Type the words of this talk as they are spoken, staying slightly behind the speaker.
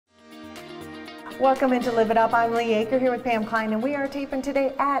Welcome into Live It Up. I'm Lee Aker here with Pam Klein, and we are taping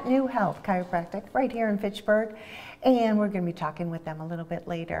today at New Health Chiropractic right here in Fitchburg. And we're going to be talking with them a little bit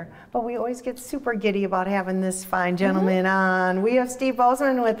later. But we always get super giddy about having this fine gentleman on. We have Steve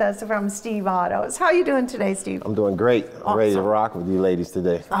Bozeman with us from Steve Autos. How are you doing today, Steve? I'm doing great. I'm ready to rock with you ladies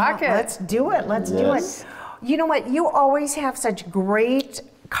today. Let's do it. Let's do it. You know what? You always have such great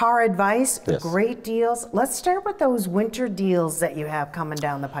car advice, great deals. Let's start with those winter deals that you have coming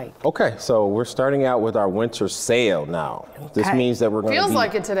down the pike. Okay, so we're starting out with our winter sale now. This means that we're going to Feels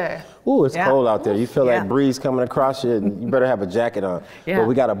like it today. Ooh, it's cold out there. You feel that breeze coming across you, and you better have a jacket on. But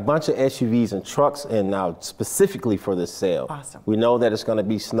we got a bunch of SUVs and trucks in now specifically for this sale. Awesome. We know that it's going to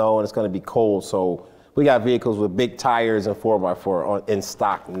be snow and it's going to be cold, so we got vehicles with big tires and 4x4 in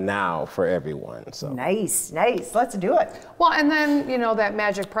stock now for everyone. So nice. Let's do it. Well, and then, you know, that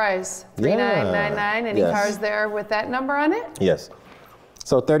magic price, $39.99. Any cars there with that number on it? Yes.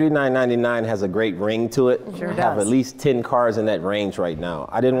 So $39.99 has a great ring to it. Sure does. I have at least 10 cars in that range right now.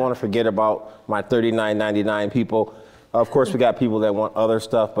 I didn't want to forget about my $39.99 people. Of course, we got people that want other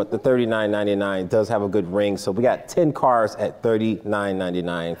stuff, but the $39.99 does have a good ring. So we got 10 cars at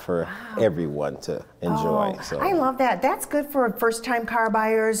 $39.99 for everyone to enjoy. Oh, I love that. That's good for first-time car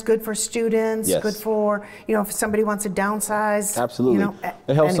buyers, good for students, good for, you know, if somebody wants to downsize. Absolutely. You know,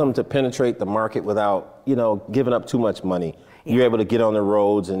 it helps them to penetrate the market without, you know, giving up too much money. You're able to get on the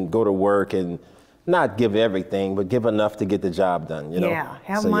roads and go to work and not give everything, but give enough to get the job done, you know? Yeah,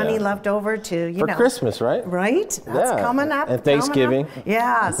 have money left over to, you know. For Christmas, right? Right? That's coming up. And Thanksgiving.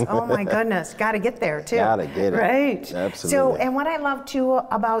 Yes. Oh, my goodness. Got to get there, too. Got to get it. Right. Absolutely. So, and what I love, too,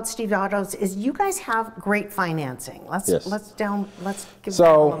 about Steve Autos is you guys have great financing. Let's give that a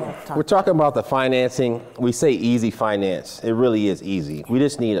little talk. We're talking about the financing. We say easy finance. It really is easy. We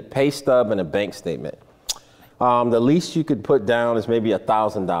just need a pay stub and a bank statement. The least you could put down is maybe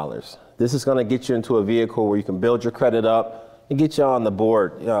 $1,000. This is going to get you into a vehicle where you can build your credit up and get you on the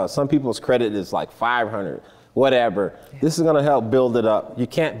board. Some people's credit is like 500, whatever. This is going to help build it up. You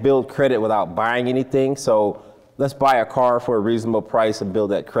can't build credit without buying anything, so let's buy a car for a reasonable price and build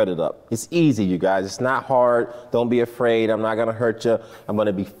that credit up. It's easy, you guys. It's not hard. Don't be afraid. I'm not going to hurt you. I'm going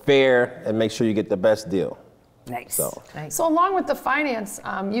to be fair and make sure you get the best deal. Nice. So along with the finance,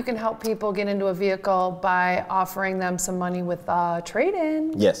 you can help people get into a vehicle by offering them some money with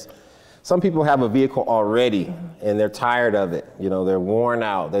trade-in. Yes. Some people have a vehicle already and they're tired of it. You know, they're worn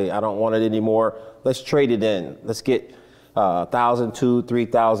out. I don't want it anymore. Let's trade it in. Let's get $1,000, $2,000,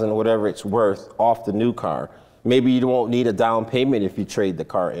 $3,000, whatever it's worth off the new car. Maybe you won't need a down payment if you trade the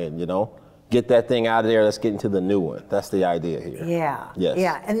car in, you know. Get that thing out of there. Let's get into the new one. That's the idea here.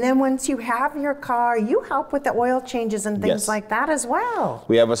 Yeah. And then once you have your car, you help with the oil changes and things like that as well.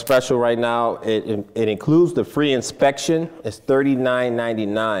 We have a special right now. It includes the free inspection. It's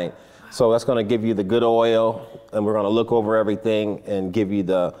 $39.99. So that's going to give you the good oil, and we're going to look over everything and give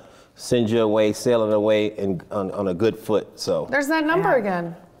you send you away, sailing away, and on a good foot. So there's that number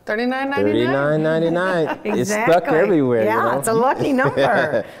again. $39.99. $39.99. It's stuck everywhere. Yeah, you know? It's a lucky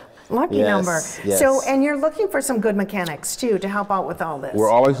number. Lucky number. Yes. So, and you're looking for some good mechanics too to help out with all this. We're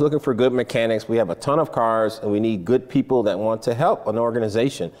always looking for good mechanics. We have a ton of cars, and we need good people that want to help an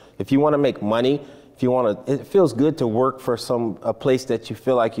organization. If you want to make money, it feels good to work for a place that you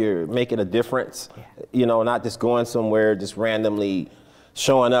feel like you're making a difference. You know, not just going somewhere, just randomly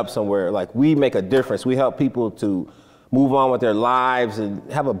showing up somewhere. Like, we make a difference. We help people to move on with their lives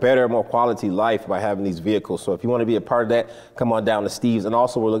and have a better, more quality life by having these vehicles. So if you want to be a part of that, come on down to Steve's. And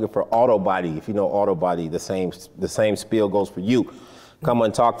also, we're looking for Auto Body. If you know Auto Body, the same spiel goes for you. Come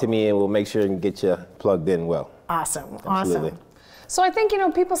and talk to me, and we'll make sure we can get you plugged in well. Awesome. Absolutely. So I think, you know,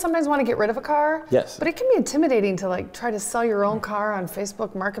 people sometimes want to get rid of a car. Yes. But it can be intimidating to like try to sell your own car on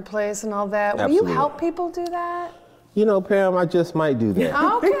Facebook Marketplace and all that. Absolutely. Will you help people do that? You know, Pam, I just might do that.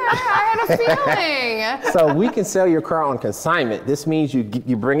 Okay, I had a feeling. So we can sell your car on consignment. This means you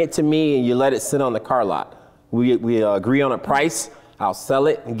bring it to me and you let it sit on the car lot. We agree on a price. I'll sell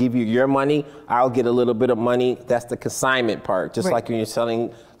it and give you your money. I'll get a little bit of money. That's the consignment part, just like when you're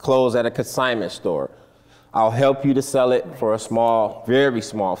selling clothes at a consignment store. I'll help you to sell it for a small, very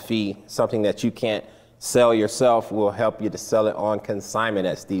small fee, something that you can't sell yourself. We'll help you to sell it on consignment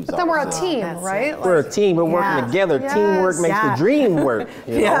at Steve's. But then we're a team, right? We're a team. We're working together. Teamwork makes the dream work.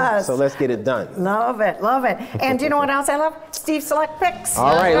 You know? So let's get it done. Love it. And do you know what else I love? Steve Select Picks.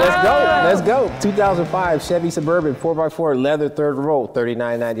 All right, let's go. 2005 Chevy Suburban 4x4 leather third row,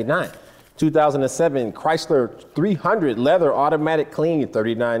 $39.99. 2007 Chrysler 300 leather automatic clean,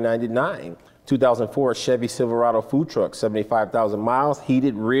 $39.99. 2004 Chevy Silverado food truck, 75,000 miles,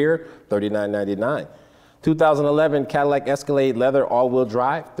 heated rear, $39.99. 2011 Cadillac Escalade leather all-wheel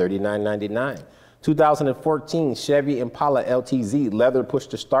drive, $39.99. 2014 Chevy Impala LTZ leather push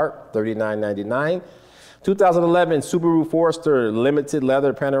to start, $39.99. 2011 Subaru Forester limited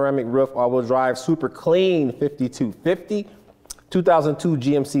leather panoramic roof all-wheel drive super clean, $52.50. 2002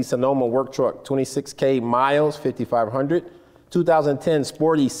 GMC Sonoma work truck, 26K miles, $5,500. 2010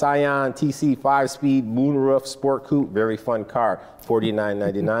 sporty Scion TC 5-speed moonroof sport coupe, very fun car,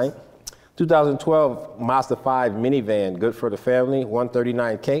 $49.99. 2012 Mazda 5 minivan, good for the family,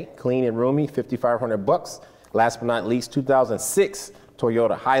 $139K, clean and roomy, $5,500. Last but not least, 2006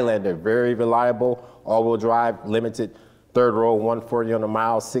 Toyota Highlander, very reliable, all-wheel drive, limited, third row, 140 on the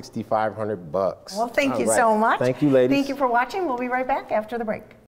mile, $6,500. Well, thank you All right. so much. Thank you, ladies. Thank you for watching. We'll be right back after the break.